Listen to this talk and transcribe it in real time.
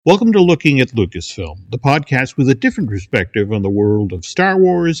Welcome to Looking at Lucasfilm, the podcast with a different perspective on the world of Star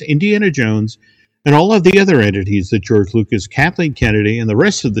Wars, Indiana Jones, and all of the other entities that George Lucas, Kathleen Kennedy, and the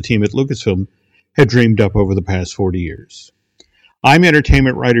rest of the team at Lucasfilm had dreamed up over the past 40 years. I'm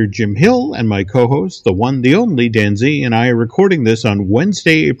entertainment writer Jim Hill, and my co-host, the one, the only, Dan Z, and I are recording this on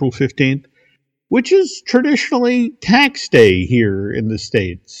Wednesday, April 15th, which is traditionally tax day here in the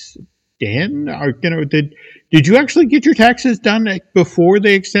States. Dan, did you actually get your taxes done before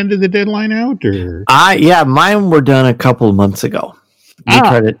they extended the deadline out? Or? Yeah, mine were done a couple of months ago.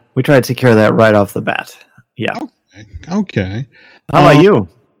 We tried to take care of that right off the bat. Yeah. Okay. How about you?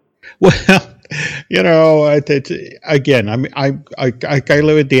 Well, again, I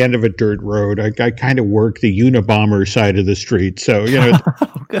live at the end of a dirt road. I kind of work the Unabomber side of the street, so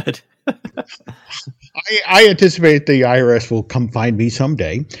Oh, good. I anticipate the IRS will come find me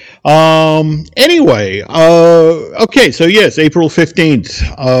someday. Anyway, okay, so yes, April 15th.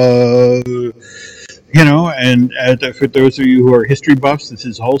 And for those of you who are history buffs, this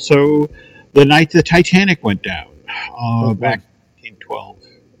is also the night the Titanic went down, back in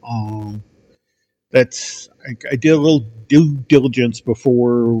 1912. I did a little due diligence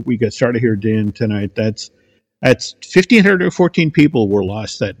before we got started here, Dan, tonight. That's 1,514 people were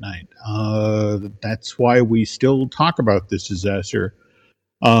lost that night. That's why we still talk about this disaster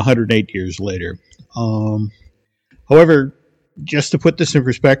 108 years later. However, just to put this in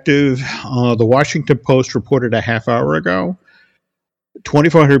perspective, the Washington Post reported a half hour ago,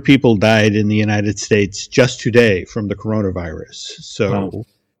 2,400 people died in the United States just today from the coronavirus. So,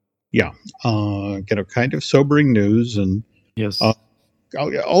 yeah, kind of sobering news. And yes.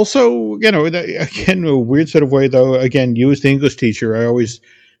 Also, again, a weird sort of way, though, again, you as the English teacher, I always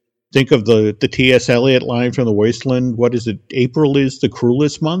think of the T.S. Eliot line from The Wasteland. What is it? April is the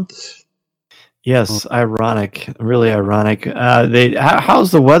cruelest month? Yes, ironic, really ironic.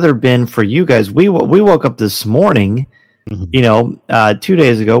 How's the weather been for you guys? We woke up this morning, 2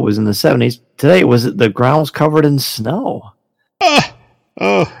 days ago it was in the 70s. Today the ground was covered in snow.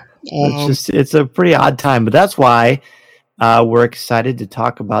 It's a pretty odd time, but that's why we're excited to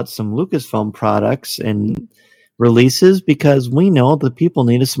talk about some Lucasfilm products and releases because we know the people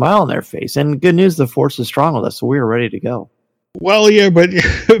need a smile on their face. And good news, the Force is strong with us, so we are ready to go. Well, yeah, but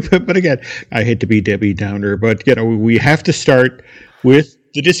again, I hate to be Debbie Downer, but we have to start with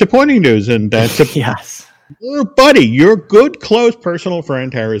the disappointing news, and that's yes, your buddy, your good, close, personal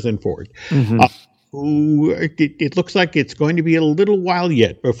friend Harrison Ford. Mm-hmm. Who it looks like it's going to be a little while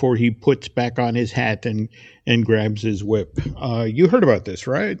yet before he puts back on his hat and grabs his whip. You heard about this,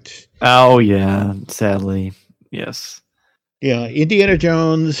 right? Oh, yeah, sadly, yes. Yeah, Indiana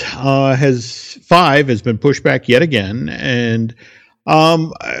Jones has been pushed back yet again. And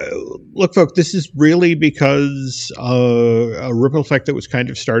look, folks, this is really because a ripple effect that was kind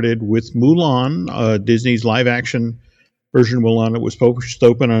of started with Mulan, Disney's live-action version of Mulan. It was supposed to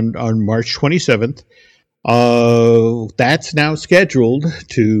open on March 27th. That's now scheduled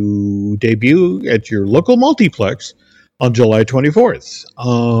to debut at your local multiplex on July 24th.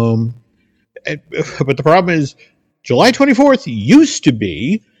 But the problem is, July 24th used to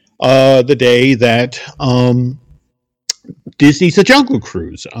be the day that Disney's The Jungle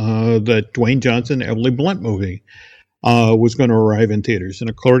Cruise, the Dwayne Johnson, Emily Blunt movie, was going to arrive in theaters. And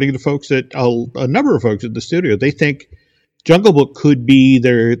according to folks a number of folks at the studio, they think Jungle Book could be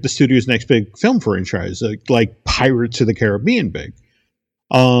the studio's next big film franchise, like Pirates of the Caribbean big.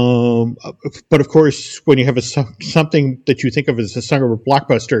 But of course, when you have something that you think of as a summer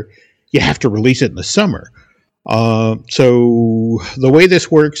blockbuster, you have to release it in the summer. So the way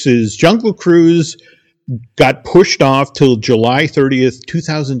this works is Jungle Cruise got pushed off till July 30th,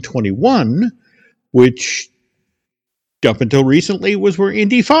 2021, which up until recently was where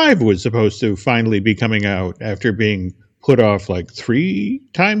Indy 5 was supposed to finally be coming out after being put off like 3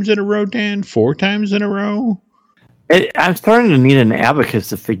 times in a row, Dan, 4 times in a row. I'm starting to need an abacus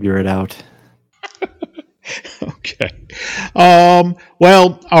to figure it out. Okay.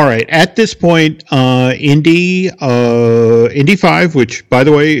 Well, all right. At this point, Indy 5, which by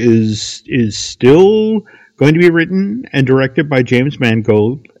the way is still going to be written and directed by James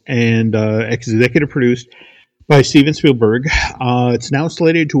Mangold and executive produced by Steven Spielberg. It's now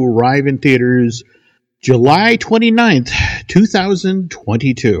slated to arrive in theaters July 29th,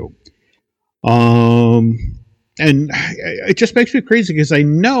 2022. And it just makes me crazy because I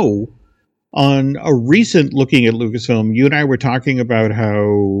know on a recent Looking at Lucasfilm, you and I were talking about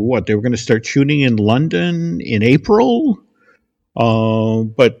how, they were going to start shooting in London in April?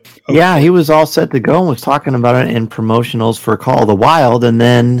 But yeah, he was all set to go and was talking about it in promotionals for Call of the Wild. And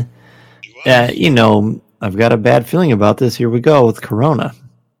then, I've got a bad feeling about this. Here we go with Corona.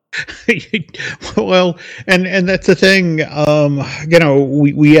 Well, and that's the thing.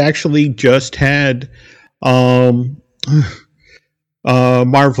 We actually just had um,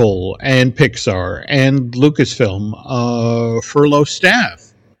 Marvel and Pixar and Lucasfilm furlough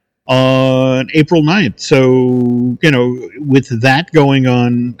staff on April 9th. So, with that going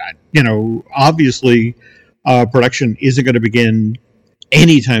on, obviously production isn't going to begin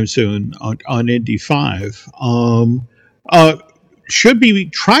anytime soon on Indy 5. Should be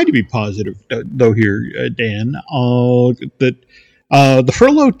try to be positive though here, Dan. That the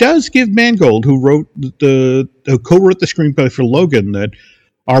furlough does give Mangold, who co-wrote the screenplay for Logan, that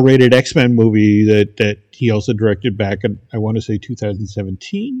R-rated X-Men movie that he also directed back in, I want to say,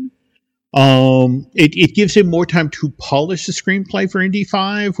 2017. It gives him more time to polish the screenplay for Indy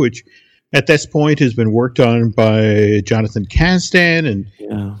 5, which at this point has been worked on by Jonathan Kasdan, and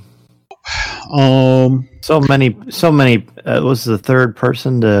yeah. So many. Was the third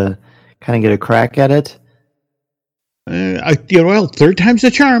person to kind of get a crack at it? Third time's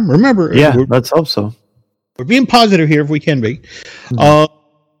the charm. Remember, yeah. Let's hope so. We're being positive here if we can be. A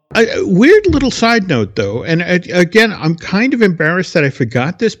weird little side note, though, and again, I'm kind of embarrassed that I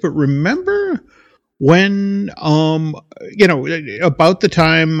forgot this, but remember when, about the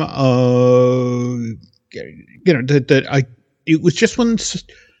time, it was just when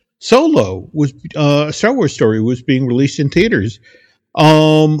Solo was a Star Wars story was being released in theaters.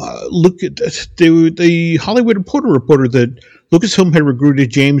 Look at the Hollywood Reporter reported that Lucasfilm had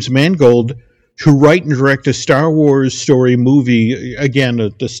recruited James Mangold to write and direct a Star Wars story movie, again,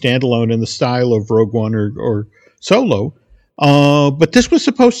 the standalone in the style of Rogue One or Solo. But this was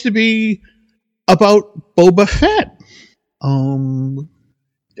supposed to be about Boba Fett.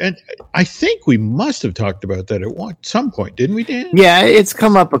 And I think we must have talked about that at some point, didn't we, Dan? Yeah, it's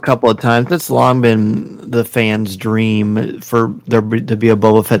come up a couple of times. It's long been the fans' dream for there to be a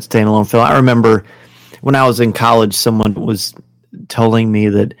Boba Fett standalone film. I remember when I was in college, someone was telling me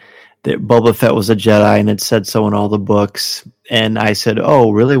that Boba Fett was a Jedi and it said so in all the books. And I said, "Oh,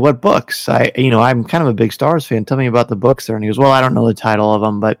 really? What books?" I'm kind of a big Star Wars fan. Tell me about the books there. And he goes, "Well, I don't know the title of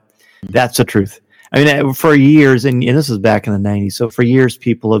them, but that's the truth." I mean, for years, and this was back in the 90s, so for years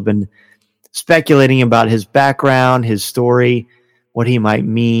people have been speculating about his background, his story, what he might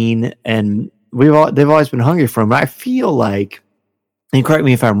mean, and they've always been hungry for him. I feel like, and correct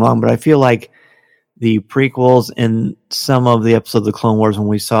me if I'm wrong, but I feel like the prequels and some of the episodes of the Clone Wars when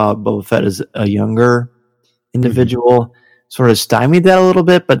we saw Boba Fett as a younger individual sort of stymied that a little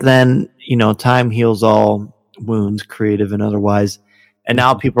bit, but then, time heals all wounds, creative and otherwise. And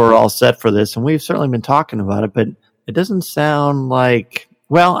now people are all set for this, and we've certainly been talking about it, but it doesn't sound like...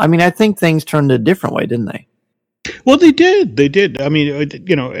 Well, I mean, I think things turned a different way, didn't they? Well, they did. They did. I mean,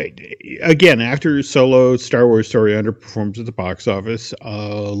 again, after Solo, Star Wars story underperforms at the box office,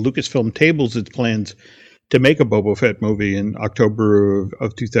 Lucasfilm tables its plans to make a Boba Fett movie in October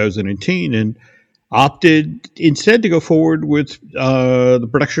of 2018, and opted instead to go forward with the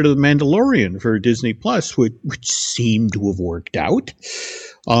production of The Mandalorian for Disney Plus, which seemed to have worked out.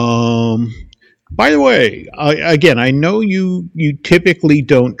 By the way, again, I know you typically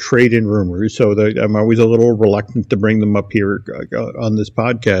don't trade in rumors, so I'm always a little reluctant to bring them up here on this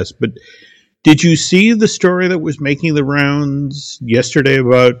podcast. But did you see the story that was making the rounds yesterday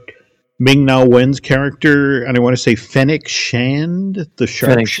about Ming-Na Wen's character, and I want to say Fennec Shand, the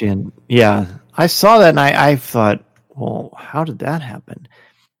shark? Fennec Shand, yeah. I saw that and I thought, well, how did that happen?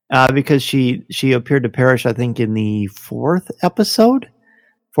 Because she appeared to perish, I think, in the fourth or fifth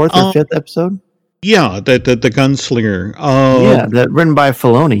episode. Yeah, the gunslinger. That written by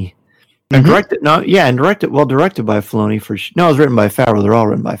Filoni. And directed by Filoni. No, it was written by Favreau. They're all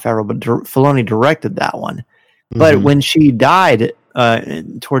written by Favreau, but Filoni directed that one. But when she died,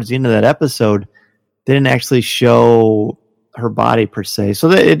 towards the end of that episode, they didn't actually show her body per se.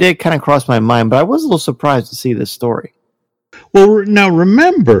 So it did kind of cross my mind, but I was a little surprised to see this story. Well, now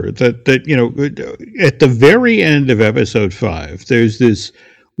remember that at the very end of episode 5, there's this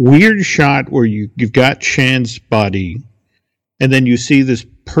weird shot where you've got Shan's body, and then you see this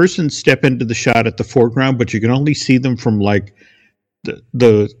person step into the shot at the foreground, but you can only see them from like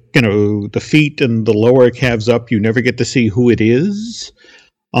the feet and the lower calves up. You never get to see who it is.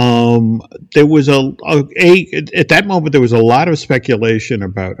 There was at that moment there was a lot of speculation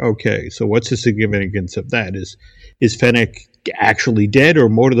about, okay, so what's the significance of that? Is Fennec actually dead, or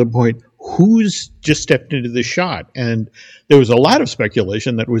more to the point, who's just stepped into the shot? And there was a lot of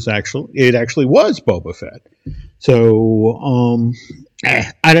speculation that it actually was Boba Fett. So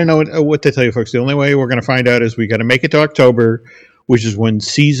I don't know what to tell you, folks. The only way we're going to find out is we got to make it to October, which is when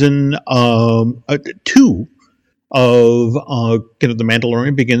season 2 of The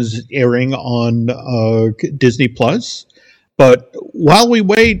Mandalorian begins airing on Disney Plus. But while we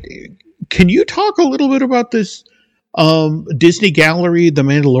wait, can you talk a little bit about this Disney Gallery, The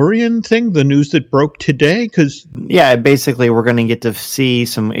Mandalorian thing, the news that broke today? Because basically we're going to get to see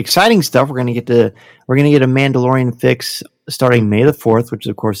some exciting stuff. We're going to get a Mandalorian fix starting May the 4th, which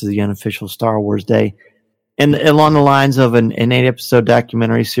of course is the unofficial Star Wars day. And along the lines of an 8-episode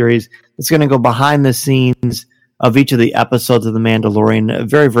documentary series, it's going to go behind the scenes of each of the episodes of The Mandalorian.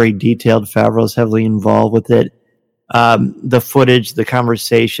 Very, very detailed. Favreau's heavily involved with it. The footage, the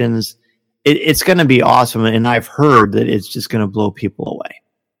conversations, it's going to be awesome. And I've heard that it's just going to blow people away.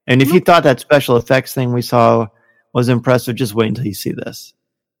 And if you thought that special effects thing we saw was impressive, just wait until you see this.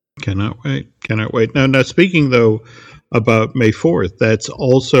 Cannot wait. Now speaking, though, about May 4th, that's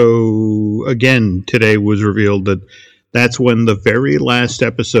also, again, today was revealed that that's when the very last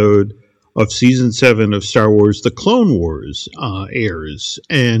episode of Season 7 of Star Wars The Clone Wars airs.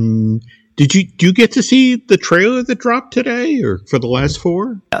 And do you get to see the trailer that dropped today or for the last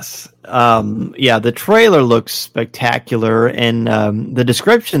 4? Yes. The trailer looks spectacular, and the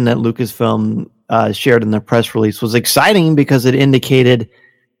description that Lucasfilm shared in the press release was exciting because it indicated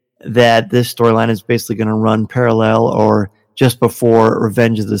that this storyline is basically going to run parallel or just before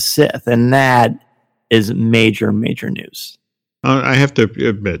Revenge of the Sith, and that is major, major news. I have to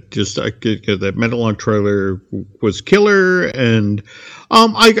admit, that Mandalorian trailer was killer, and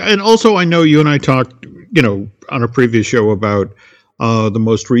I know you and I talked, on a previous show about the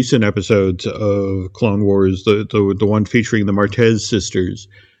most recent episodes of Clone Wars, the one featuring the Martez sisters.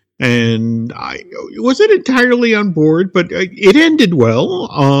 And I wasn't entirely on board, but it ended well.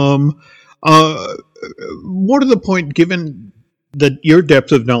 More to the point, given that your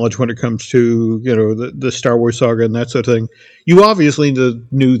depth of knowledge when it comes to the Star Wars saga and that sort of thing, you obviously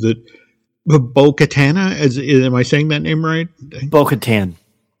knew that Bo-Katan, am I saying that name right? Bo-Katan.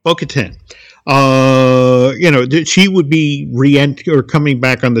 Bo-Katan. She would be coming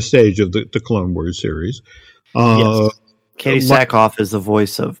back on the stage of the Clone Wars series. Yes. Katie Sackhoff is the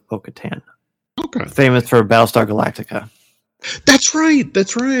voice of Bo-Katan. Okay. Famous for Battlestar Galactica. That's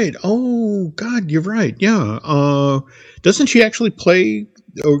right. Oh, God, you're right. Yeah. Doesn't she actually play,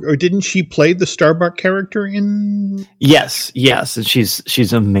 or didn't she play the Starbuck character in? Yes. And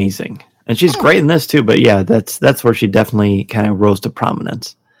she's amazing. And she's great in this, too. But, yeah, that's where she definitely kind of rose to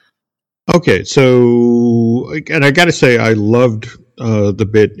prominence. Okay, so, and I got to say, I loved the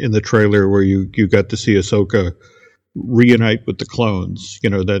bit in the trailer where you got to see Ahsoka reunite with the clones.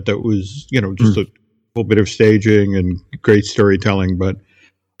 That was just a little bit of staging and great storytelling. But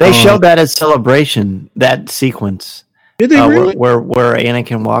they showed that as Celebration, that sequence. Did they really? Where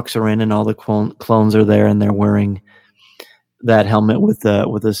Anakin walks her in and all the clones are there and they're wearing that helmet with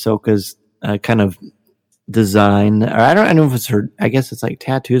Ahsoka's kind of design. Or I don't know if it's her. I guess it's like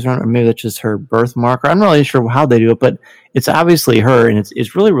tattoos on it, or maybe that's just her birthmark. I'm not really sure how they do it, but it's obviously her, and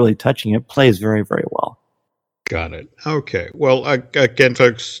it's really, really touching. It plays very, very well. Got it. Okay. Well, again,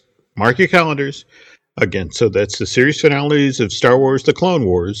 folks, mark your calendars. Again, so that's the series finales of Star Wars The Clone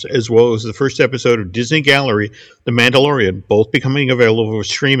Wars, as well as the first episode of Disney Gallery, The Mandalorian, both becoming available for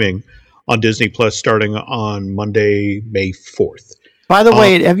streaming on Disney Plus starting on Monday, May 4th. By the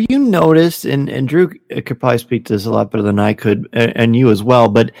way, have you noticed, and Drew could probably speak to this a lot better than I could, and you as well,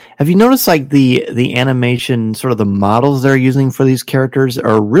 but have you noticed like the animation, sort of the models they're using for these characters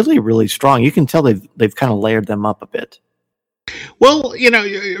are really, really strong? You can tell they've kind of layered them up a bit. Well,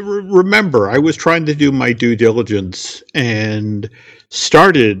 remember, I was trying to do my due diligence and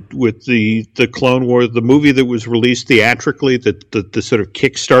started with the Clone Wars, the movie that was released theatrically that sort of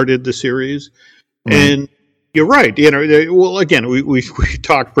kick-started the series. Mm-hmm. And you're right. Well, again, we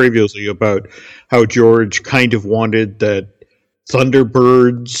talked previously about how George kind of wanted that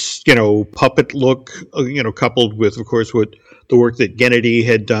Thunderbirds, puppet look, coupled with, of course, what the work that Gennady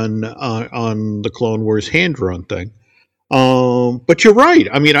had done on the Clone Wars hand-drawn thing. But you're right.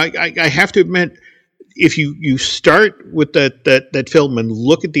 I mean, I have to admit, if you start with that film and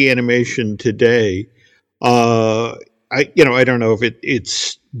look at the animation today, I don't know if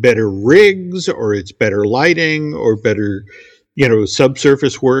it's better rigs or it's better lighting or better,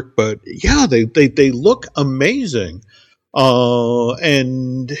 subsurface work, but yeah, they look amazing.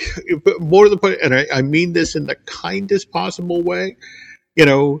 And more to the point, and I mean this in the kindest possible way,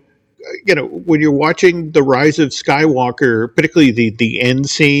 when you're watching the Rise of Skywalker, particularly the end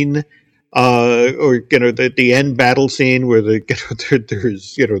scene, or the end battle scene where there's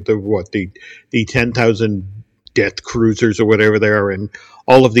the 10,000 death cruisers or whatever they are, and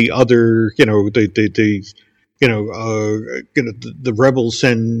all of the other the rebels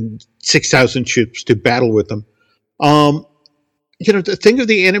send 6,000 ships to battle with them. Um, the thing of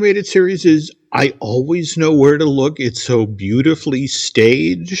the animated series is I always know where to look. It's so beautifully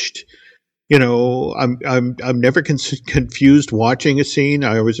staged. I'm never confused watching a scene.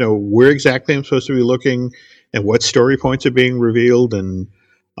 I always know where exactly I'm supposed to be looking and what story points are being revealed. And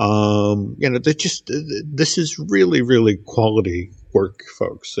this is really, really quality work,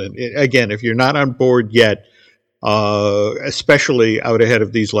 folks. And again, if you're not on board yet, especially out ahead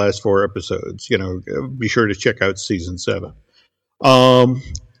of these last 4 episodes, be sure to check out season 7. Um,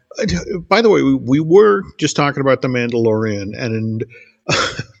 by the way, we were just talking about The Mandalorian, and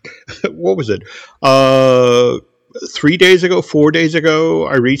what was it? 3 days ago, 4 days ago,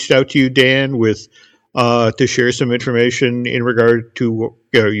 I reached out to you, Dan, with to share some information in regard to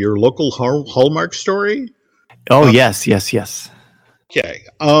your local Hallmark story. Oh, yes. Okay.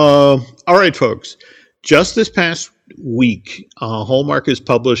 All right, folks. Just this past week, Hallmark has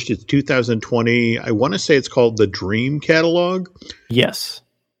published its 2020, I want to say it's called the Dream Catalog. Yes.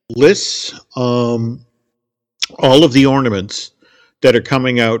 Lists all of the ornaments that are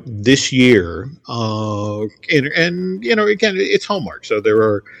coming out this year. And again, it's Hallmark. So there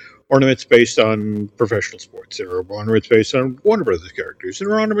are ornaments based on professional sports. There are ornaments based on Warner Brothers characters. There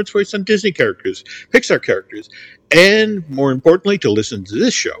are ornaments based on Disney characters, Pixar characters. And more importantly, to listen to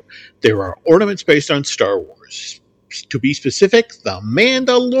this show, there are ornaments based on Star Wars. To be specific, The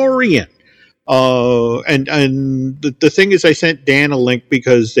Mandalorian. And the thing is, I sent Dan a link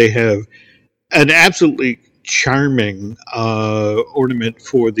because they have an absolutely charming ornament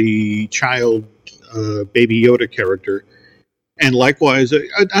for the child Baby Yoda character. And likewise,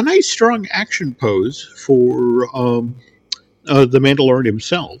 a nice strong action pose for the Mandalorian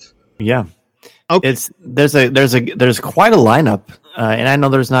himself. Yeah, okay. There's quite a lineup, and I know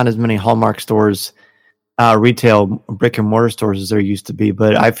there's not as many Hallmark stores, retail brick and mortar stores as there used to be,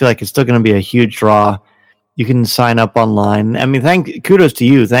 but I feel like it's still going to be a huge draw. You can sign up online. I mean, kudos to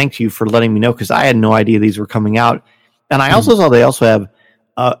you. Thank you for letting me know because I had no idea these were coming out, and I also saw they also have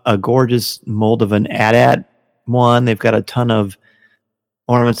a gorgeous mold of an AT-AT one. They've got a ton of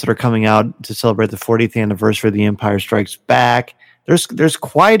ornaments that are coming out to celebrate the 40th anniversary of The Empire Strikes Back. There's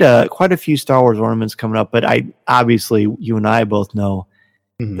quite a few Star Wars ornaments coming up, but obviously you and I both know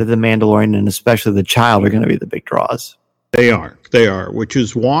that the Mandalorian and especially the child are going to be the big draws. They are, which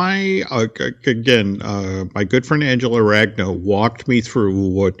is why again, my good friend Angela Ragno walked me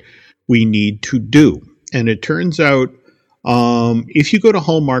through what we need to do, and it turns out if you go to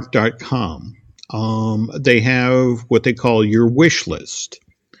Hallmark.com. They have what they call your wish list.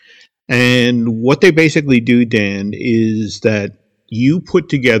 And what they basically do, Dan, is that you put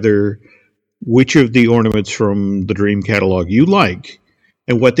together which of the ornaments from the Dream Catalog you like.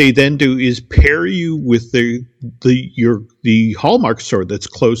 And what they then do is pair you with the Hallmark store that's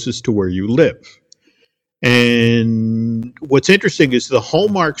closest to where you live. And what's interesting is that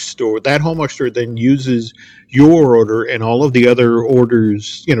Hallmark store then uses your order and all of the other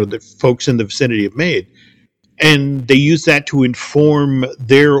orders, that folks in the vicinity have made. And they use that to inform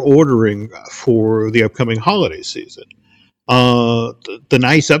their ordering for the upcoming holiday season. The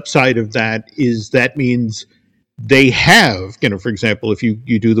nice upside of that is that means they have, for example, if you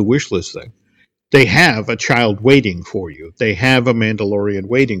do the wish list thing, they have a child waiting for you. They have a Mandalorian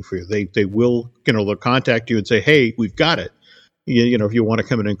waiting for you. They will, they'll contact you and say, hey, we've got it. If you want to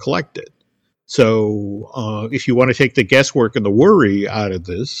come in and collect it. So if you want to take the guesswork and the worry out of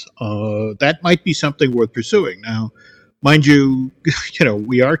this, that might be something worth pursuing. Now, mind you,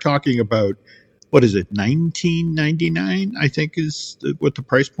 we are talking about, what is it, $19.99, I think is what the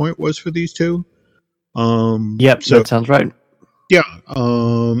price point was for these two. Yep, so, that sounds right. Yeah,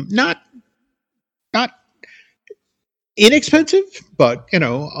 not inexpensive, but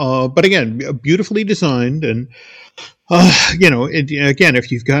again, beautifully designed, and again, if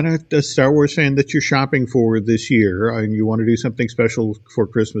you've got a Star Wars fan that you're shopping for this year, and you want to do something special for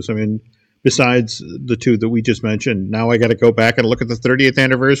Christmas, I mean, besides the two that we just mentioned, now I got to go back and look at the 30th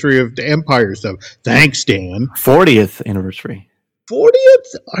anniversary of the Empire stuff. Thanks, Dan. 40th anniversary.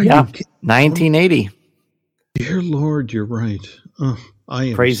 40th? Yeah, 1980. Dear Lord, you're right. I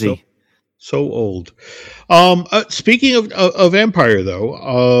am crazy. So old. Speaking of Empire,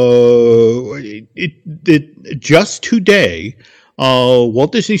 though, it just today,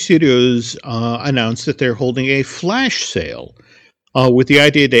 Walt Disney Studios announced that they're holding a flash sale with the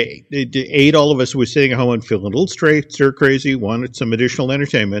idea that aid all of us who were sitting at home and feeling a little stir crazy, wanted some additional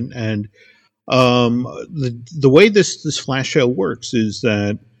entertainment, and the way this flash sale works is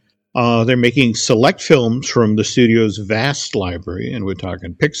that they're making select films from the studio's vast library, and we're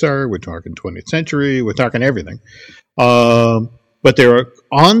talking Pixar, we're talking 20th Century, we're talking everything. but they're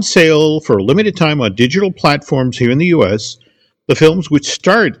on sale for a limited time on digital platforms here in the U.S. The films, which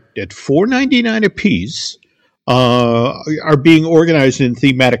start at $4.99 a piece, are being organized in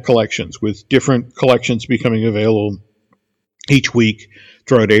thematic collections, with different collections becoming available each week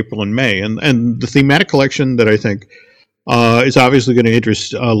throughout April and May. And the thematic collection that I think is obviously going to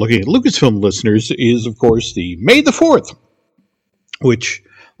interest looking at Lucasfilm listeners is, of course, the May the 4th, which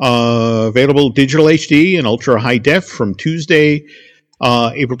available digital HD and ultra high def from Tuesday,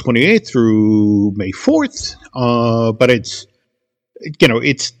 April 28th through May 4th. But it's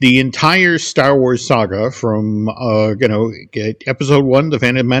the entire Star Wars saga from Episode 1, The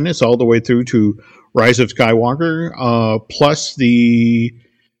Phantom Menace, all the way through to Rise of Skywalker, plus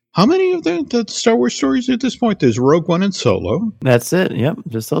how many of the Star Wars stories at this point? There's Rogue One and Solo. That's it. Yep,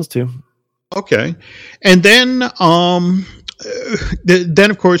 just those two. Okay, and then of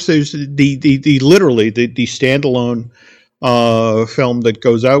course there's the standalone film that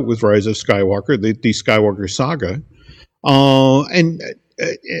goes out with Rise of Skywalker, the Skywalker saga. And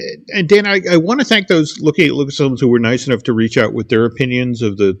Dan, I want to thank those looking at Lucasfilms who were nice enough to reach out with their opinions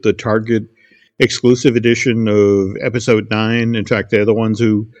of the Target exclusive edition of Episode 9. In fact, they're the ones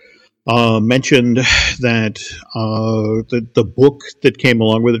who mentioned that the book that came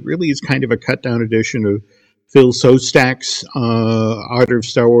along with it really is kind of a cut-down edition of Phil Sostak's Art of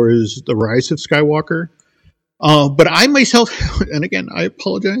Star Wars, The Rise of Skywalker. But I myself, and again, I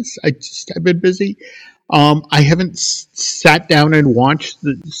apologize, I've been busy. I haven't sat down and watched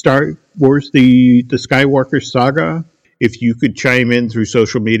the Star Wars, the Skywalker saga. If you could chime in through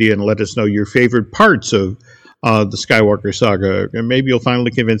social media and let us know your favorite parts of the Skywalker saga, and maybe you'll finally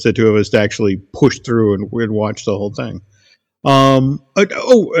convince the two of us to actually push through and watch the whole thing.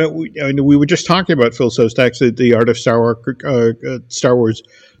 We were just talking about Phil Sostak's The Art of Star Wars,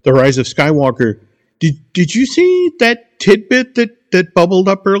 The Rise of Skywalker. Did you see that tidbit that bubbled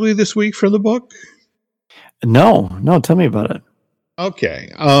up early this week from the book? No, tell me about it. Okay.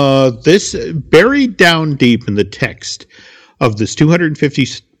 This buried down deep in the text of this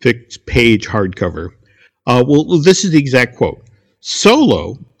 256-page hardcover. This is the exact quote.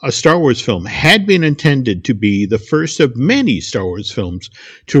 Solo, a Star Wars film, had been intended to be the first of many Star Wars films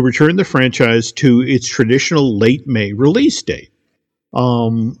to return the franchise to its traditional late May release date.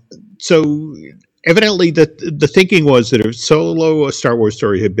 So evidently the thinking was that if Solo, a Star Wars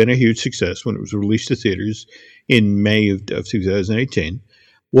story, had been a huge success when it was released to theaters in May of 2018,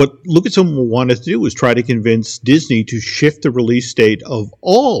 what Lucasfilm wanted to do was try to convince Disney to shift the release date of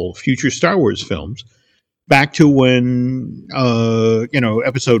all future Star Wars films back to when,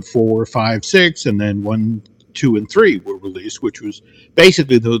 Episode 4, 5, 6, and then 1, 2, and 3 were released, which was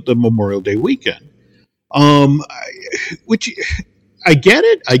basically the Memorial Day weekend. Which I get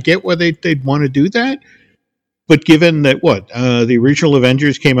it. I get why they'd want to do that. But given that the original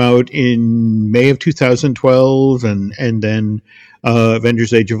Avengers came out in May of 2012, and then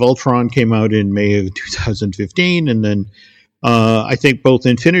Avengers: Age of Ultron came out in May of 2015, and then I think both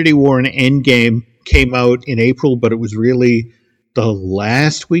Infinity War and Endgame came out in April, but it was really the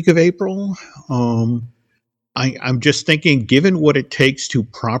last week of April. I'm just thinking, given what it takes to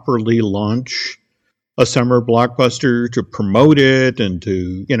properly launch a summer blockbuster, to promote it, and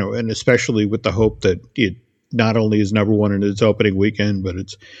to and especially with the hope that it not only is number one in its opening weekend, but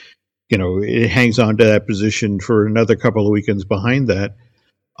it's it hangs on to that position for another couple of weekends behind that.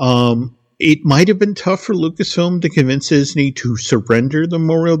 It might have been tough for Lucasfilm to convince Disney to surrender the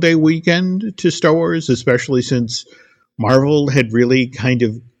Memorial Day weekend to Star Wars, especially since Marvel had really kind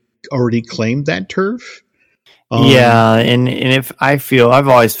of already claimed that turf. Yeah, and if I've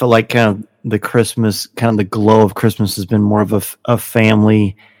always felt like kind of the Christmas, kind of the glow of Christmas has been more of a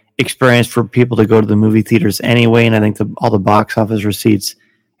family experience for people to go to the movie theaters anyway, and I think all the box office receipts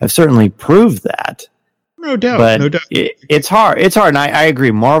have certainly proved that. No doubt, but no doubt. It's hard, and I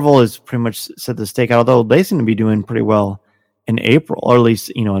agree. Marvel has pretty much set the stake out, although they seem to be doing pretty well in April, or at least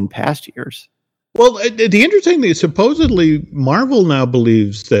in past years. Well, the interesting thing is supposedly Marvel now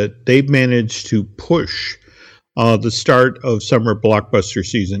believes that they've managed to push the start of summer blockbuster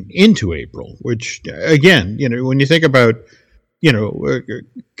season into April, which again, when you think about,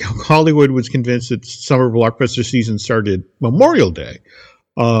 Hollywood was convinced that summer blockbuster season started Memorial Day.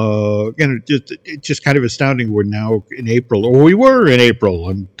 It's just kind of astounding. We're now in April, or we were in April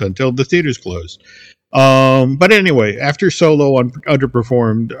until the theaters closed. But anyway, after Solo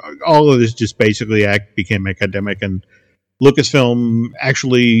underperformed, all of this just basically became academic, and Lucasfilm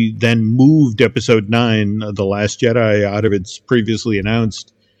actually then moved Episode 9, The Last Jedi, out of its previously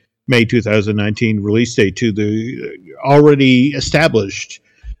announced May 2019 release date to the already established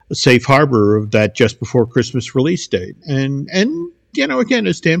safe harbor of that just before Christmas release date. And again,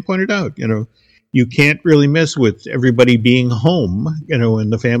 as Dan pointed out, you can't really mess with everybody being home,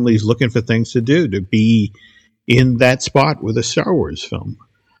 and the family's looking for things to do, to be in that spot with a Star Wars film.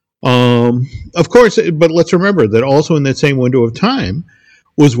 Of course, but let's remember that also in that same window of time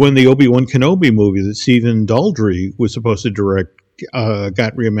was when the Obi-Wan Kenobi movie that Stephen Daldry was supposed to direct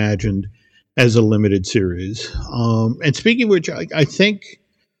got reimagined as a limited series. And speaking of which, I think,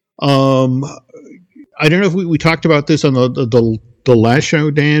 I don't know if we talked about this on the last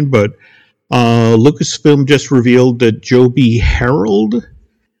show, Dan, but Lucasfilm just revealed that Joby Harold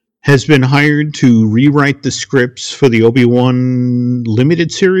has been hired to rewrite the scripts for the Obi-Wan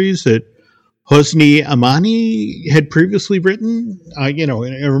limited series that Hosni Amani had previously written.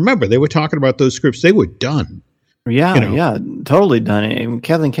 And remember, they were talking about those scripts. They were done. Yeah, totally done. And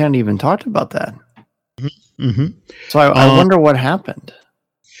Kathleen Kennedy even talked about that. Mm-hmm. So I wonder what happened.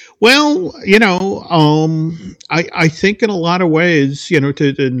 Well, I think in a lot of ways,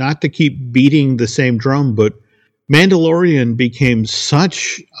 to not to keep beating the same drum, but Mandalorian became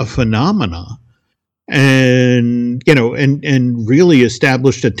such a phenomena, and and really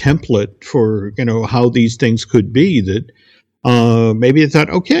established a template for how these things could be, that maybe they thought,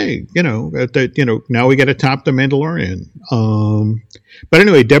 okay, now we got to top the Mandalorian. But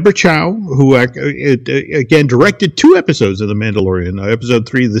anyway, Deborah Chow, who again directed 2 episodes of The Mandalorian, episode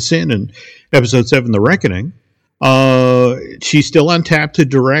 3, The Sin, and episode 7, The Reckoning. She's still on tap to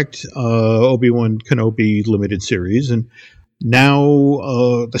direct Obi-Wan Kenobi limited series, and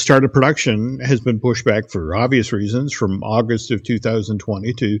now the start of production has been pushed back for obvious reasons from August of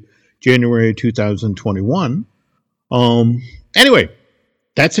 2020 to January 2021. Anyway,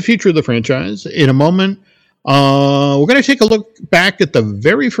 that's the future of the franchise. In a moment, we're going to take a look back at the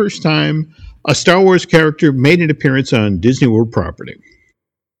very first time a Star Wars character made an appearance on Disney World property.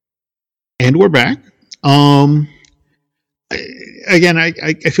 And we're back. Again,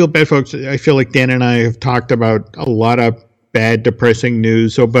 I feel bad, folks. I feel like Dan and I have talked about a lot of bad, depressing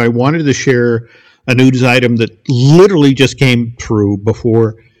news. But I wanted to share a news item that literally just came through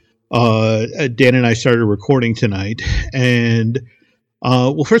before Dan and I started recording tonight. And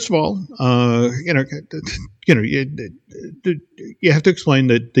well, first of all, you have to explain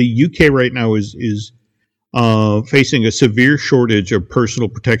that the UK right now is facing a severe shortage of personal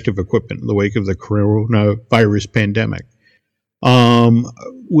protective equipment in the wake of the coronavirus pandemic.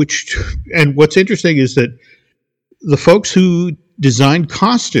 What's interesting is that the folks who designed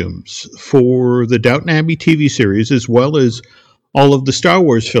costumes for the Downton Abbey TV series, as well as all of the Star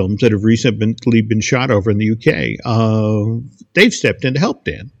Wars films that have recently been shot over in the UK, they've stepped in to help,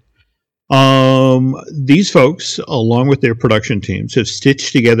 Dan. These folks, along with their production teams, have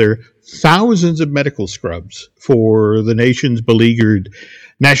stitched together thousands of medical scrubs for the nation's beleaguered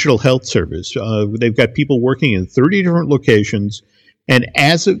National Health Service. They've got people working in 30 different locations, and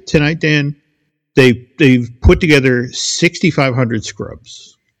as of tonight, Dan, they've put together 6,500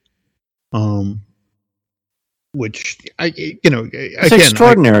 scrubs. Which it's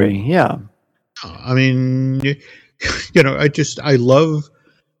extraordinary. Yeah. I mean, I love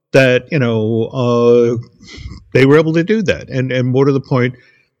that, they were able to do that. And more to the point,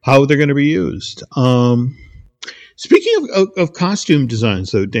 how they're going to be used. Speaking of costume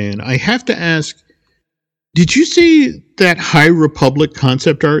designs, though, Dan, I have to ask, did you see that High Republic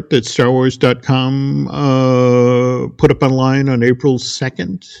concept art that StarWars.com put up online on April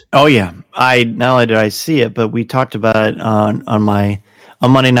 2nd? Oh, yeah. Not only did I see it, but we talked about it on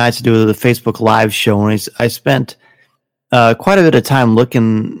Monday nights to do the Facebook Live show, and I spent quite a bit of time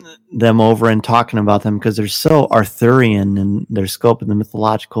looking them over and talking about them because they're so Arthurian in their scope and the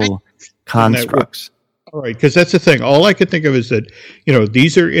mythological constructs. All right, because that's the thing. All I could think of is that,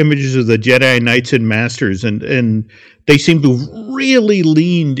 these are images of the Jedi Knights and Masters, and they seem to have really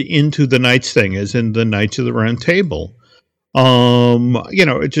leaned into the Knights thing, as in the Knights of the Round Table.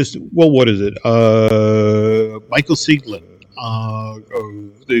 It just, what is it? Michael Sieglin,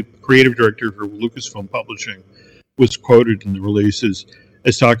 the creative director for Lucasfilm Publishing, was quoted in the releases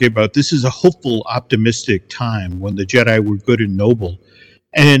as talking about, this is a hopeful, optimistic time when the Jedi were good and noble.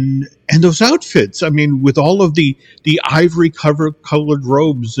 And those outfits, I mean, with all of the ivory colored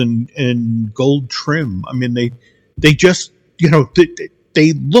robes and gold trim, I mean, they just,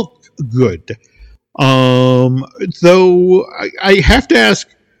 they look good. Though I have to ask,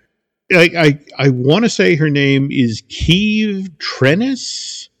 I want to say her name is Keeve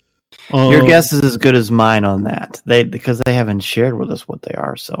Trennis. Your guess is as good as mine on that. Because they haven't shared with us what they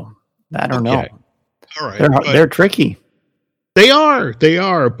are, so I don't know. All right, they're tricky. They are.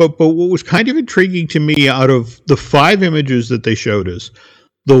 But what was kind of intriguing to me, out of the 5 images that they showed us,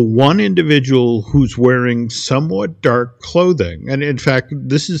 the one individual who's wearing somewhat dark clothing. And in fact,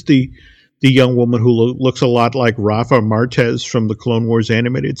 this is the young woman who looks a lot like Rafa Martez from the Clone Wars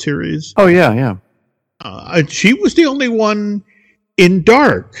animated series. Oh, yeah, yeah. She was the only one in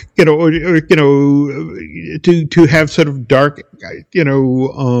dark, to have sort of dark,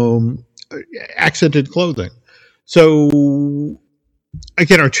 accented clothing. So,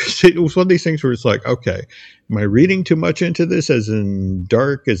 again, it was one of these things where it's like, okay, am I reading too much into this as in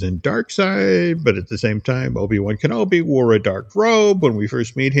dark side? But at the same time, Obi-Wan Kenobi wore a dark robe when we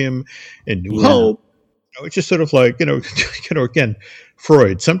first meet him in New Hope. It's just sort of like, again,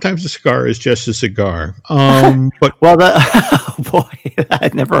 Freud. Sometimes a cigar is just a cigar. But well, oh boy,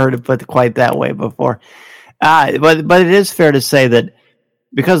 I've never heard it put quite that way before. But it is fair to say that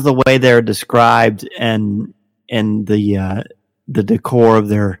because the way they're described and the decor of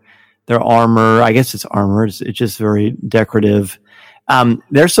their armor, I guess it's armor. It's just very decorative.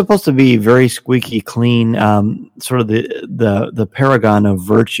 They're supposed to be very squeaky clean, sort of the paragon of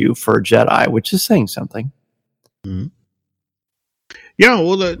virtue for Jedi, which is saying something. Mm-hmm. Yeah,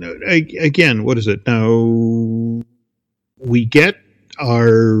 well, again, what is it? Now, we get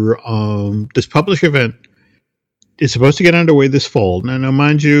our, this public event is supposed to get underway this fall. Now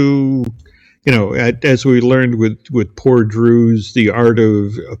mind you, as we learned with poor Drew's The Art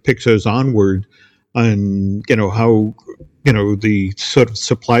of Pixar's Onward, and, how, the sort of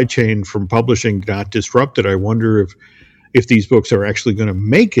supply chain from publishing got disrupted. I wonder if these books are actually going to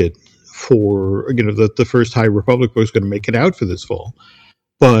make it for, the first High Republic book is going to make it out for this fall.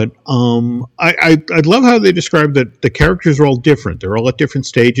 But I love how they describe that the characters are all different. They're all at different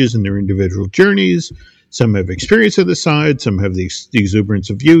stages in their individual journeys. Some have experience of the side, some have the exuberance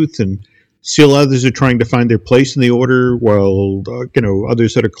of youth, and still others are trying to find their place in the order, while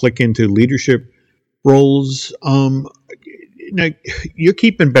others sort of click into leadership roles. Now, you're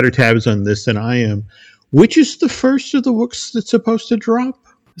keeping better tabs on this than I am. Which is the first of the books that's supposed to drop?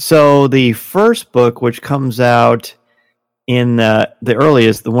 So the first book, which comes out in the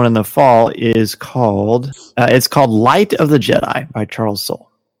earliest, the one in the fall, is called Light of the Jedi by Charles Soule.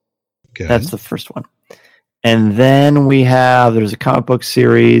 Okay. That's the first one. And then there's a comic book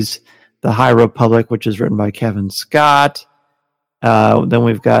series, The High Republic, which is written by Kevin Scott. Then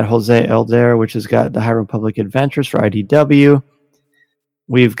we've got Jose Elder, which has got The High Republic Adventures for IDW.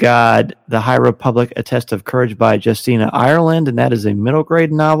 We've got The High Republic, A Test of Courage by Justina Ireland, and that is a middle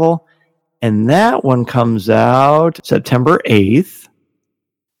grade novel. And that one comes out September 8th.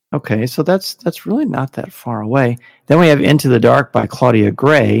 Okay, so that's really not that far away. Then we have Into the Dark by Claudia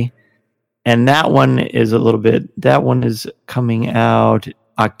Gray. And that one is coming out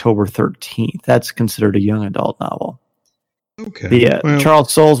October 13th. That's considered a young adult novel. Okay.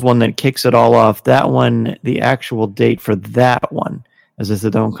 Charles Soule's one that kicks it all off, that one, the actual date for that one, as I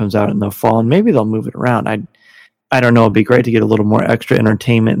said, that one comes out in the fall, and maybe they'll move it around. I don't know. It'd be great to get a little more extra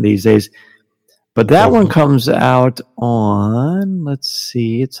entertainment these days. But that one comes out on, let's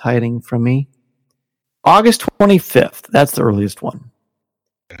see, it's hiding from me, August 25th. That's the earliest one.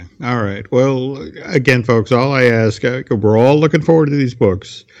 Okay. All right. Well, again, folks, all I ask, we're all looking forward to these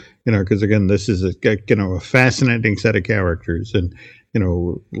books, because, again, this is a fascinating set of characters and,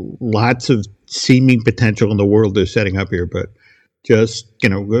 lots of seeming potential in the world they're setting up here. But just,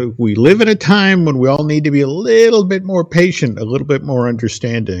 we live in a time when we all need to be a little bit more patient, a little bit more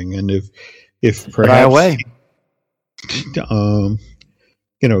understanding. And if perhaps,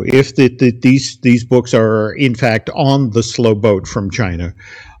 if these books are in fact on the slow boat from China,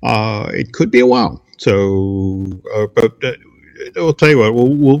 it could be a while. So, but I'll tell you what,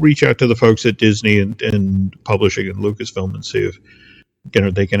 we'll reach out to the folks at Disney and publishing and Lucasfilm and see if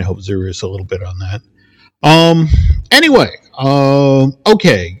they can help zero us a little bit on that. Anyway,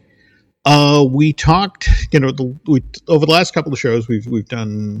 okay. We talked, over the last couple of shows, we've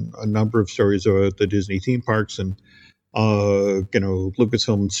done a number of stories about the Disney theme parks and,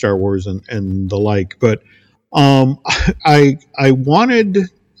 Lucasfilm, Star Wars, and the like. But I wanted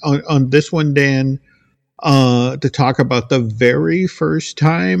on this one, Dan, to talk about the very first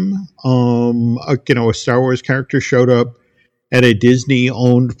time, a Star Wars character showed up at a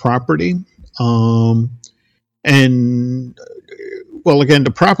Disney-owned property. And, well, again,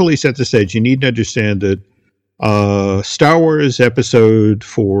 to properly set the stage, you need to understand that Star Wars Episode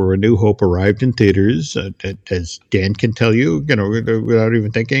 4, A New Hope, arrived in theaters, as Dan can tell you, without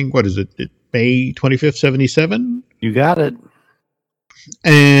even thinking. What is it, May 25th, 77? You got it.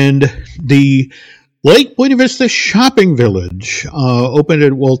 And the Lake Buena Vista Shopping Village opened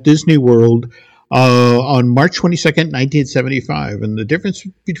at Walt Disney World on March 22nd, 1975. And the difference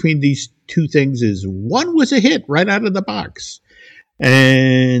between these two things is one was a hit right out of the box.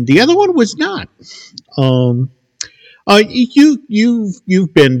 and the other one was not.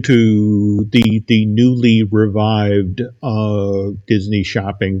 You've been to the newly revived Disney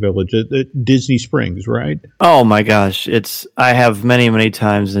shopping village at Disney Springs, right? Oh my gosh, I have many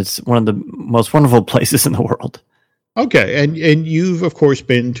times. It's one of the most wonderful places in the world. Okay, and you've of course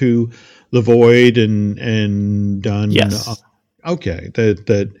been to the Void and done. Yes. Okay, did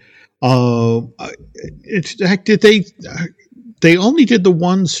they only did the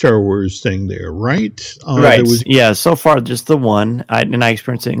one Star Wars thing there, right? Right. Yeah. So far, just the one. I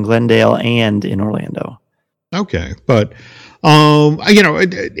experienced it in Glendale and in Orlando. Okay, but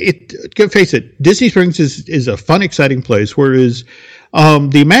face it, Disney Springs is a fun, exciting place. Whereas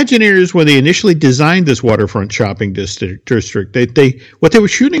the Imagineers, when they initially designed this waterfront shopping district, they what they were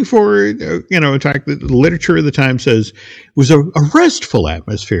shooting for, in fact, the literature of the time says was a restful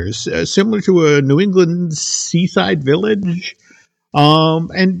atmosphere, similar to a New England seaside village.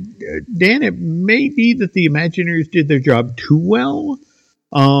 And Dan, it may be that the Imagineers did their job too well.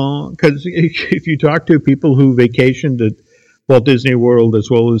 Because if you talk to people who vacationed at Walt Disney World as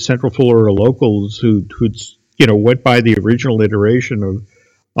well as Central Florida locals who'd went by the original iteration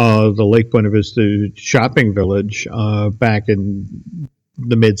of the Lake Buena Vista shopping village back in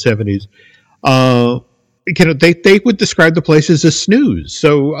the mid 70s, they would describe the place as a snooze.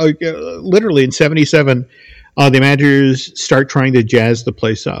 So literally in 77. The Imagineers start trying to jazz the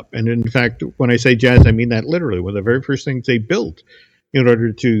place up. And in fact, when I say jazz, I mean that literally. One of the very first things they built in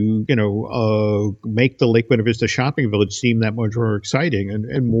order to, make the Lake Buena Vista shopping village seem that much more exciting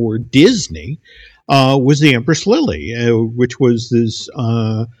and more Disney, was the Empress Lily, which was this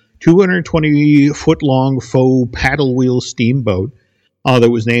 220-foot-long faux paddle wheel steamboat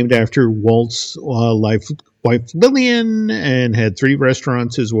that was named after Walt's wife Lillian and had 3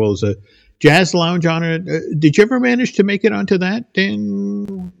 restaurants as well as a jazz lounge on it. Did you ever manage to make it onto that,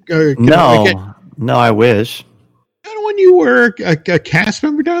 Dan? No, I wish. When you were a cast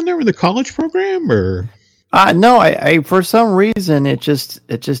member down there with the college program, or no, I for some reason it just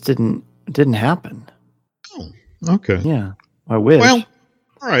didn't happen. Oh, okay. Yeah, I wish. Well,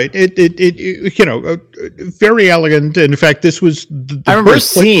 all right. It very elegant. In fact, this was I remember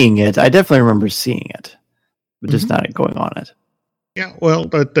seeing it. I definitely remember seeing it, but just not going on it. Yeah, well,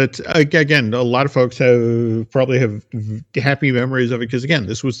 that's again, a lot of folks probably have happy memories of it because again,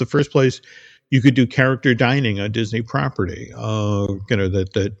 this was the first place you could do character dining on Disney property. They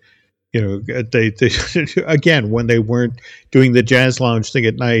again, when they weren't doing the jazz lounge thing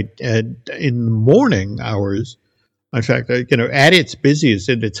at night in the morning hours. In fact, at its busiest,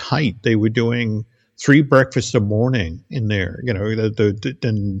 at its height, they were doing 3 breakfasts a morning in there.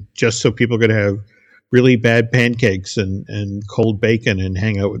 And just so people could have really bad pancakes and cold bacon and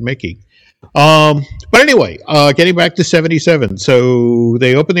hang out with Mickey. But anyway, getting back to 77. So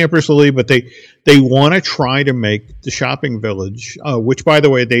they opened the Empress Lily, but they want to try to make the shopping village, which by the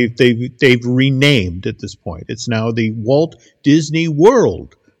way, they've renamed at this point. It's now the Walt Disney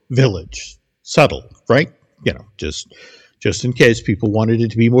World Village. Subtle, right? Just in case people wanted it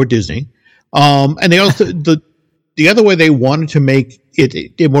to be more Disney. And they also, the other way they wanted to make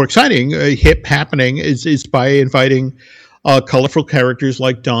it more exciting, hip happening, is by inviting colorful characters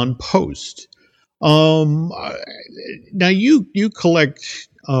like Don Post. Now you collect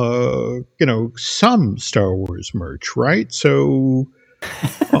some Star Wars merch, right? So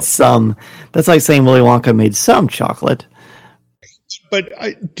some. That's like saying Willy Wonka made some chocolate. But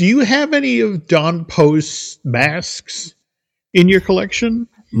do you have any of Don Post's masks in your collection?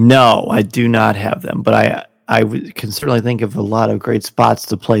 No, I do not have them, but I can certainly think of a lot of great spots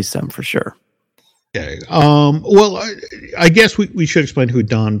to place them for sure. Okay. Well, I guess we should explain who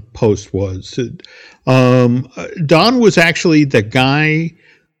Don Post was. Don was actually the guy.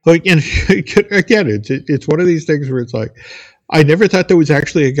 Again, it's one of these things where it's like, I never thought there was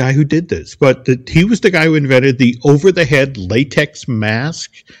actually a guy who did this, but he was the guy who invented the over-the-head latex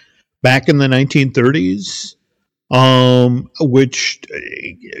mask back in the 1930s. Which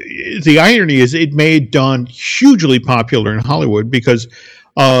the irony is it made Don hugely popular in Hollywood because,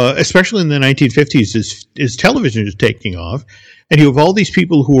 especially in the 1950s, his television is taking off, and you have all these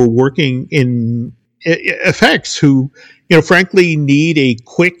people who are working in effects who, frankly need a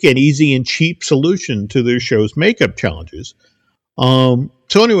quick and easy and cheap solution to their show's makeup challenges.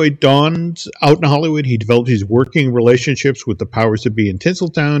 So anyway, Don's out in Hollywood. He developed his working relationships with the powers that be in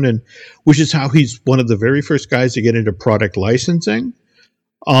Tinseltown, and which is how he's one of the very first guys to get into product licensing.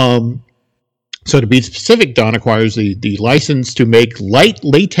 So to be specific, Don acquires the license to make light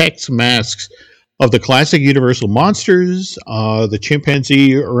latex masks of the classic Universal monsters, the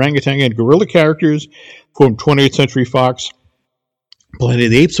chimpanzee, orangutan, and gorilla characters from 20th Century Fox, Planet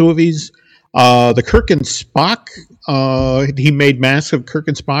of the Apes movies. The Kirk and Spock. He made masks of Kirk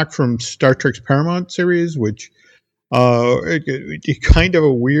and Spock from Star Trek's Paramount series, which kind of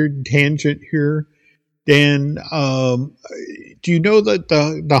a weird tangent here. Dan, do you know that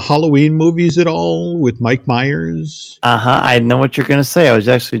the Halloween movies at all with Mike Myers? I know what you're going to say. I was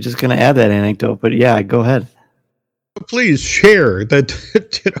actually just going to add that anecdote, but yeah, go ahead. Please share that,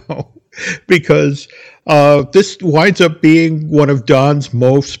 because this winds up being one of Don's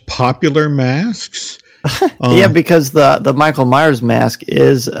most popular masks. Yeah, because the Michael Myers mask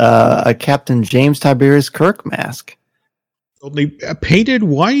is a Captain James Tiberius Kirk mask. Only painted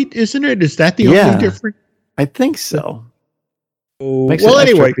white, isn't it? Is that the only difference? I think so. Makes well,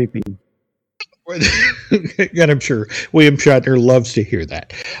 anyway. Creepy. And I'm sure William Shatner loves to hear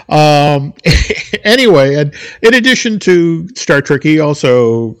that. Anyway, and in addition to Star Trek, he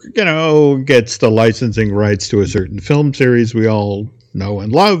also, gets the licensing rights to a certain film series we all know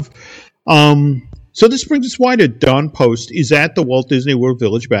and love. So this brings us why Don Post is at the Walt Disney World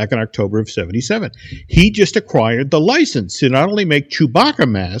Village back in October of 1977. He just acquired the license to not only make Chewbacca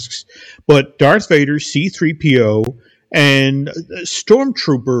masks, but Darth Vader, C-3PO, and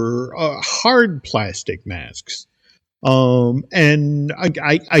Stormtrooper hard plastic masks. And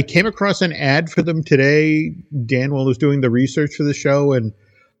I came across an ad for them today, Dan, while I was doing the research for the show, and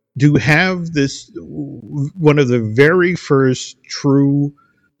to have this, one of the very first true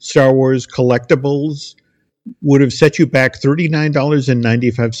Star Wars collectibles would have set you back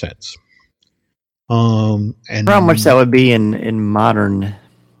 $39.95. And how much that would be in modern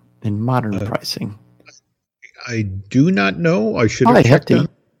pricing? I do not know. I should have checked that.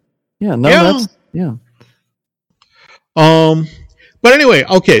 Yeah, no, that's yeah. But anyway,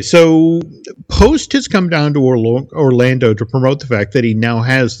 okay, so Post has come down to Orlando to promote the fact that he now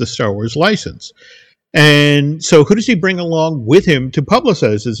has the Star Wars license. And so who does he bring along with him to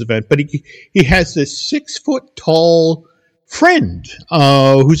publicize this event? But he has this 6-foot-tall friend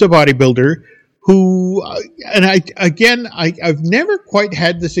who's a bodybuilder who, and I've never quite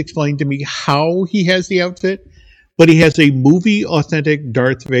had this explained to me how he has the outfit, but he has a movie-authentic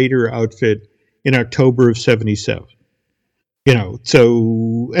Darth Vader outfit in October of 1977.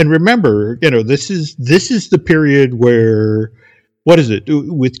 So, and remember, this is the period where, what is it?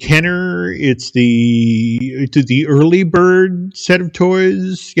 With Kenner, it's the early bird set of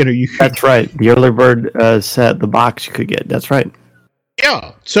toys. That's right. The early bird set, the box you could get. That's right.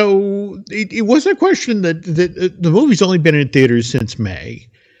 Yeah. So it wasn't a question that the movie's only been in theaters since May.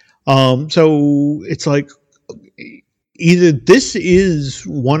 So it's like either this is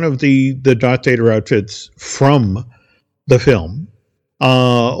one of the Darth Vader outfits from the film,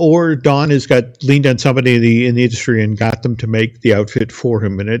 or Don has leaned on somebody in the industry and got them to make the outfit for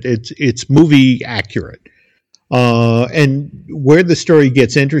him, and it's movie accurate. And where the story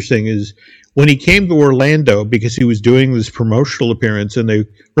gets interesting is when he came to Orlando, because he was doing this promotional appearance, and they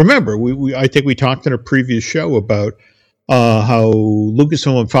remember I think we talked in a previous show about how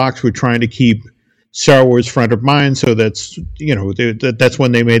Lucasfilm and Fox were trying to keep Star Wars front of mind, so that's that's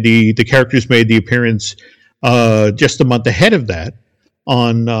when they made the characters made the appearance just a month ahead of that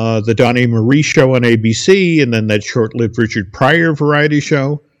on the Donnie Marie show on ABC, and then that short-lived Richard Pryor variety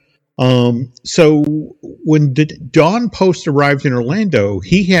show. So when Don Post arrived in Orlando,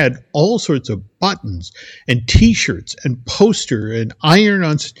 he had all sorts of buttons and T-shirts and poster and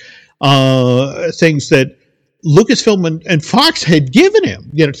iron-on things that Lucasfilm and Fox had given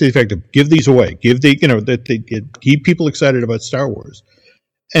him, to the effect of give these away, that they keep people excited about Star Wars.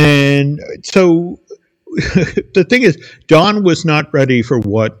 And so the thing is, Don was not ready for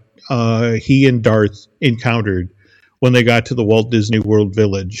what he and Darth encountered when they got to the Walt Disney World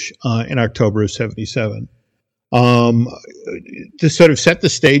Village in October of 1977. To sort of set the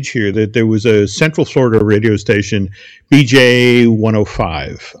stage here, that there was a Central Florida radio station, BJ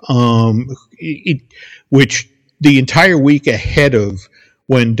 105, which the entire week ahead of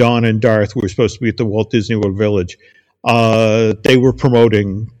when Don and Darth were supposed to be at the Walt Disney World Village, they were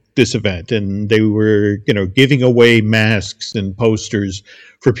promoting this event, and they were, giving away masks and posters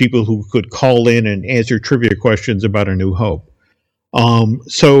for people who could call in and answer trivia questions about A New Hope.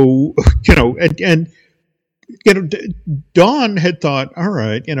 So, Don had thought, all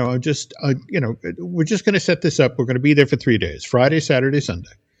right, we're just going to set this up. We're going to be there for 3 days, Friday, Saturday,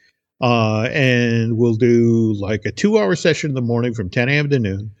 Sunday. And we'll do like a 2-hour session in the morning from 10 a.m. to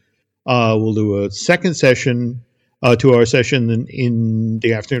noon. We'll do a second session, 2-hour session in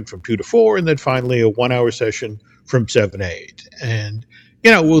the afternoon from 2 to 4, and then finally a 1-hour session from 7 to 8. And,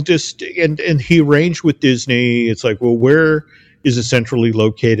 we'll just, and he arranged with Disney. It's like, well, where is a centrally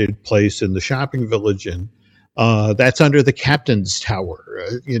located place in the shopping village? And That's under the captain's tower,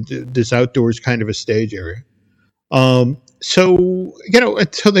 this outdoors kind of a stage area. So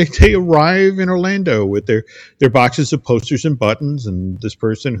they arrive in Orlando with their boxes of posters and buttons, and this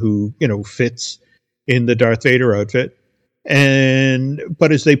person who fits in the Darth Vader outfit.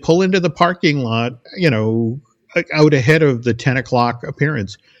 But as they pull into the parking lot, out ahead of the 10 o'clock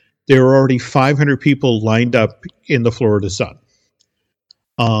appearance, there are already 500 people lined up in the Florida sun.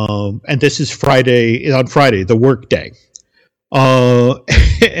 And this is on Friday, the work day.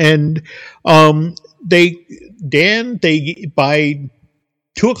 They by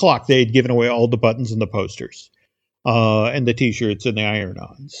 2 o'clock, they had given away all the buttons and the posters, and the t-shirts and the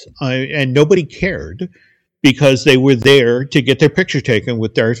iron-ons. And nobody cared because they were there to get their picture taken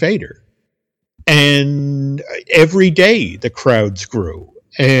with Darth Vader. And every day the crowds grew.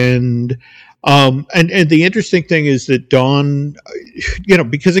 And the interesting thing is that Dawn,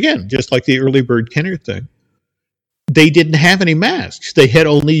 because again, just like the early bird Kenner thing, they didn't have any masks. They had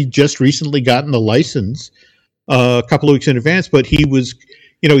only just recently gotten the license a couple of weeks in advance, but he was,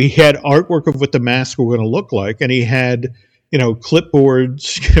 he had artwork of what the masks were going to look like, and he had,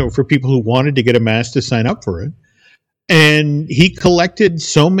 clipboards, for people who wanted to get a mask to sign up for it. And he collected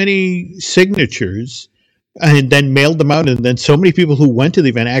so many signatures and then mailed them out. And then so many people who went to the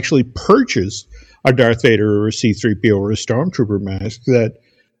event actually purchased a Darth Vader or a C-3PO or a Stormtrooper mask, that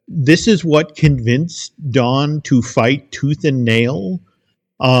this is what convinced Dawn to fight tooth and nail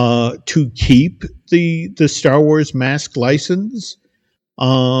to keep the Star Wars mask license.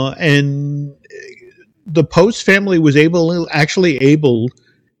 And the Post family was actually able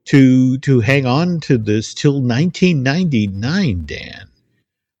to hang on to this till 1999, Dan.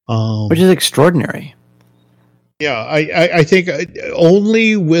 Which is extraordinary. Yeah, I think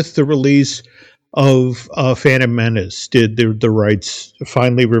only with the release of Phantom Menace did the rights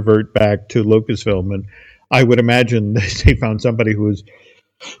finally revert back to Lucasfilm, and I would imagine that they found somebody who was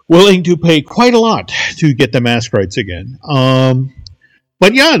willing to pay quite a lot to get the mask rights again.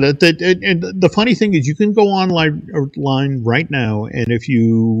 But yeah, the funny thing is, you can go online right now, and if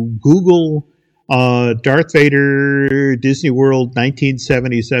you Google Darth Vader Disney World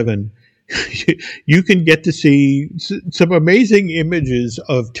 1977, you can get to see some amazing images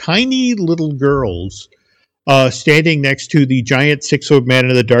of tiny little girls standing next to the giant 6-foot man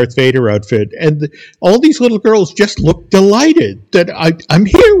in the Darth Vader outfit, and all these little girls just look delighted that I'm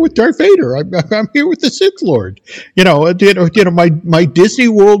here with Darth Vader. I'm here with the Sith Lord. My Disney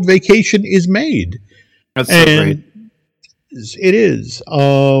World vacation is made. That's so great. It is.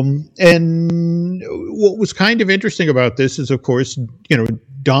 And what was kind of interesting about this is, of course,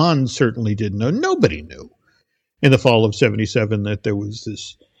 Don certainly didn't know. Nobody knew in the fall of '77 that there was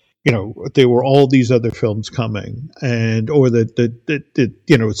this. There were all these other films coming, or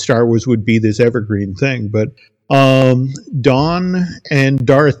that Star Wars would be this evergreen thing. But Dawn and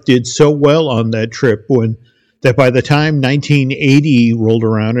Darth did so well on that trip that by the time 1980 rolled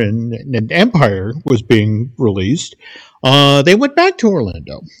around and Empire was being released, they went back to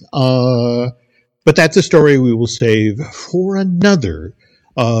Orlando. But that's a story we will save for another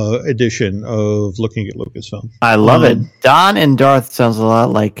edition of Looking at Lucasfilm. I love it. Don and Darth sounds a lot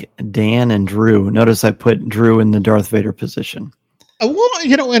like Dan and Drew. Notice I put Drew in the Darth Vader position. Well,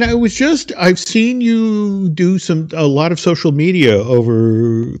 and I've seen you do a lot of social media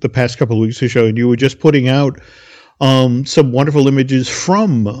over the past couple of weeks or so, and you were just putting out some wonderful images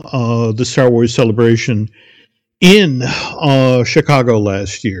from the Star Wars celebration in Chicago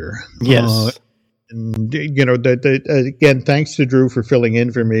last year. Yes. And again, thanks to Drew for filling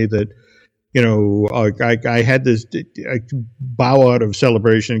in for me. That I had this bow out of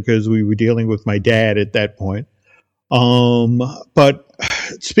celebration because we were dealing with my dad at that point. But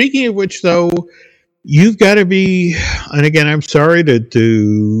speaking of which, though, you've got to be, and again, I'm sorry to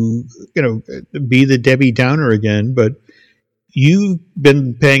be the Debbie Downer again, but you've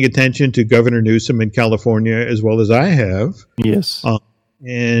been paying attention to Governor Newsom in California as well as I have. Yes.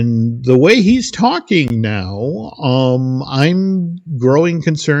 And the way he's talking now, I'm growing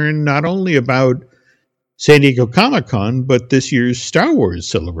concerned not only about San Diego Comic-Con, but this year's Star Wars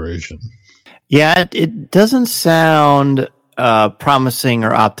celebration. Yeah, it doesn't sound promising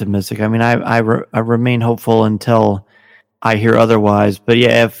or optimistic. I mean, I remain hopeful until I hear otherwise. But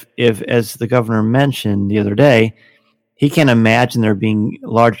yeah, if as the governor mentioned the other day, he can imagine there being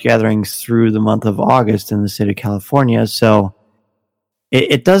large gatherings through the month of August in the state of California. So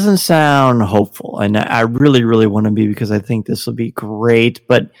it doesn't sound hopeful, and I really, really want to be, because I think this will be great.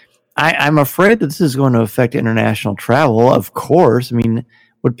 But I'm afraid that this is going to affect international travel, of course. I mean,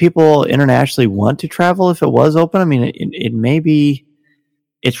 would people internationally want to travel if it was open? I mean, it may be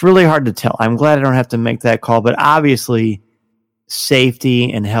it's really hard to tell. I'm glad I don't have to make that call, but obviously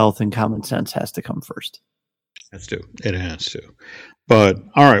safety and health and common sense has to come first. It has to. But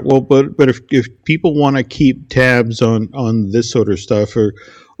all right, well, but if people want to keep tabs on this sort of stuff, or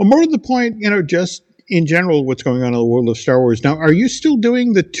more to the point, just in general, what's going on in the world of Star Wars now, are you still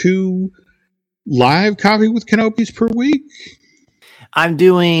doing the 2 live Coffee with Kenobis per week? I'm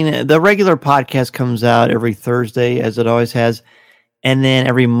doing the regular podcast comes out every Thursday, as it always has, and then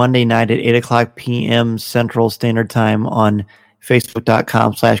every Monday night at 8:00 p.m. Central Standard Time on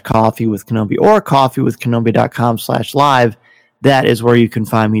Facebook.com/Coffee with Kenobi or coffeewithkenobi.com/live. That is where you can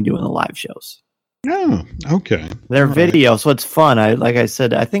find me doing the live shows. Oh, okay. They're video, so it's fun. I think I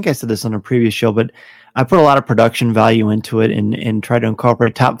said this on a previous show, but I put a lot of production value into it and try to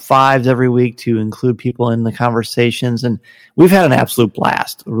incorporate top 5s every week to include people in the conversations. And we've had an absolute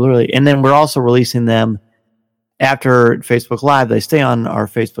blast, really. And then we're also releasing them after Facebook Live. They stay on our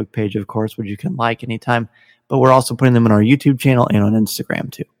Facebook page, of course, which you can like anytime. But we're also putting them on our YouTube channel and on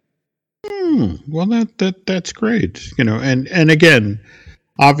Instagram too. Well, that's great. And again,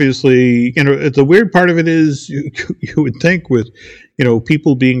 obviously, the weird part of it is you would think with,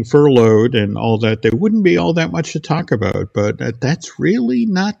 people being furloughed and all that, there wouldn't be all that much to talk about, but that's really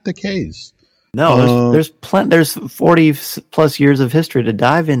not the case. No, there's 40 plus years of history to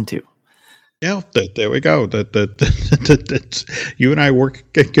dive into. Yeah, there we go. That's you and I work.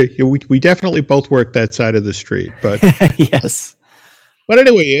 We definitely both work that side of the street, but yes. But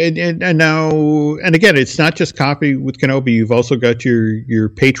anyway, and now, and again, it's not just Coffee with Kenobi. You've also got your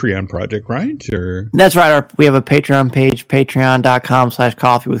Patreon project, right? Or that's right. We have a Patreon page,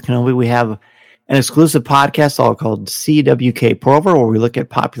 patreon.com/Coffee with Kenobi. We have an exclusive podcast all called CWK Pour-Over, where we look at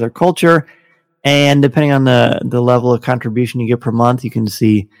popular culture, and depending on the level of contribution you get per month, you can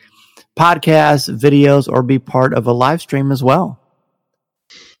see podcasts, videos, or be part of a live stream as well.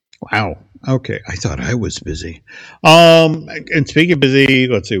 Wow. Okay, I thought I was busy. And speaking of busy,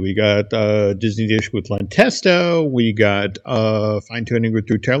 let's see, we got Disney Dish with Len Testo. We got Fine Tuning with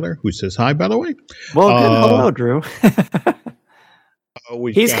Drew Taylor, who says hi, by the way. Well, good. Hello, Drew.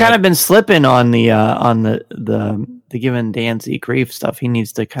 He's kind of been slipping on the giving Dan Z grief stuff. He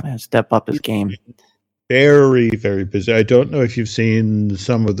needs to kind of step up his game. Very, very busy. I don't know if you've seen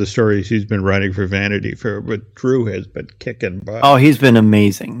some of the stories he's been writing for Vanity Fair, but Drew has been kicking butt. Oh, he's been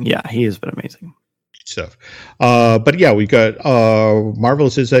amazing. Yeah, he has been amazing. Stuff. But yeah, we got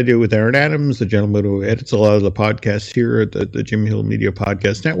Marvelous As I Do with Aaron Adams, the gentleman who edits a lot of the podcasts here at the Jim Hill Media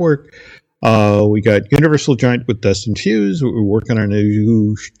Podcast Network. We got Universal Giant with Dustin Fuse. We're working on a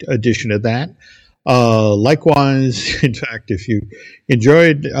new edition of that. Likewise, in fact, if you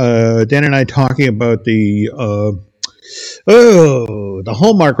enjoyed Dan and I talking about the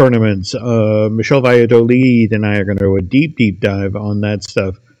Hallmark ornaments, Michelle Valladolid and I are going to do a deep dive on that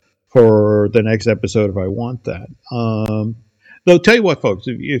stuff for the next episode if I want that. Though, tell you what, folks,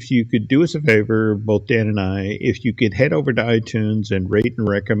 if you could do us a favor, both Dan and I, if you could head over to iTunes and rate and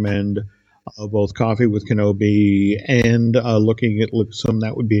recommend both Coffee with Kenobi and looking at some,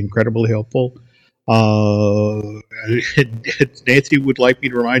 that would be incredibly helpful. Nancy would like me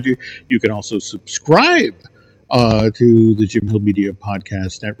to remind you, you can also subscribe to the Jim Hill Media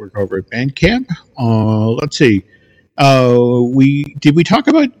Podcast Network over at Bandcamp. Let's see. Did we talk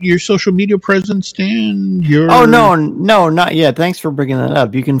about your social media presence, Dan? Oh, no, not yet. Thanks for bringing that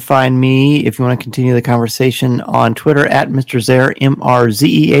up. You can find me, if you want to continue the conversation, on Twitter at Mr. Zehr,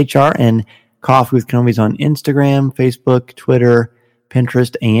 MRZEHR, and Coffee with Kenobi's on Instagram, Facebook, Twitter,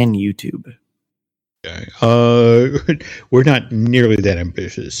 Pinterest, and YouTube. Okay. We're not nearly that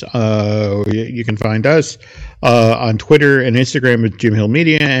ambitious. You can find us on Twitter and Instagram at Jim Hill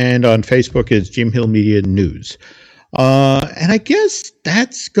Media, and on Facebook as Jim Hill Media News. And I guess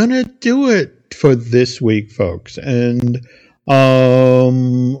that's gonna do it for this week, folks. And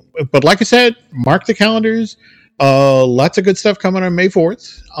but like I said, mark the calendars. Lots of good stuff coming on May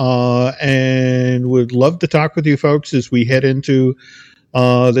 4th. And would love to talk with you folks as we head into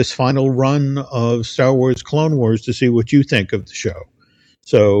this final run of Star Wars Clone Wars to see what you think of the show.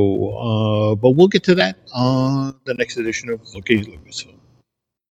 So, but we'll get to that on the next edition of Look at Lucasfilm.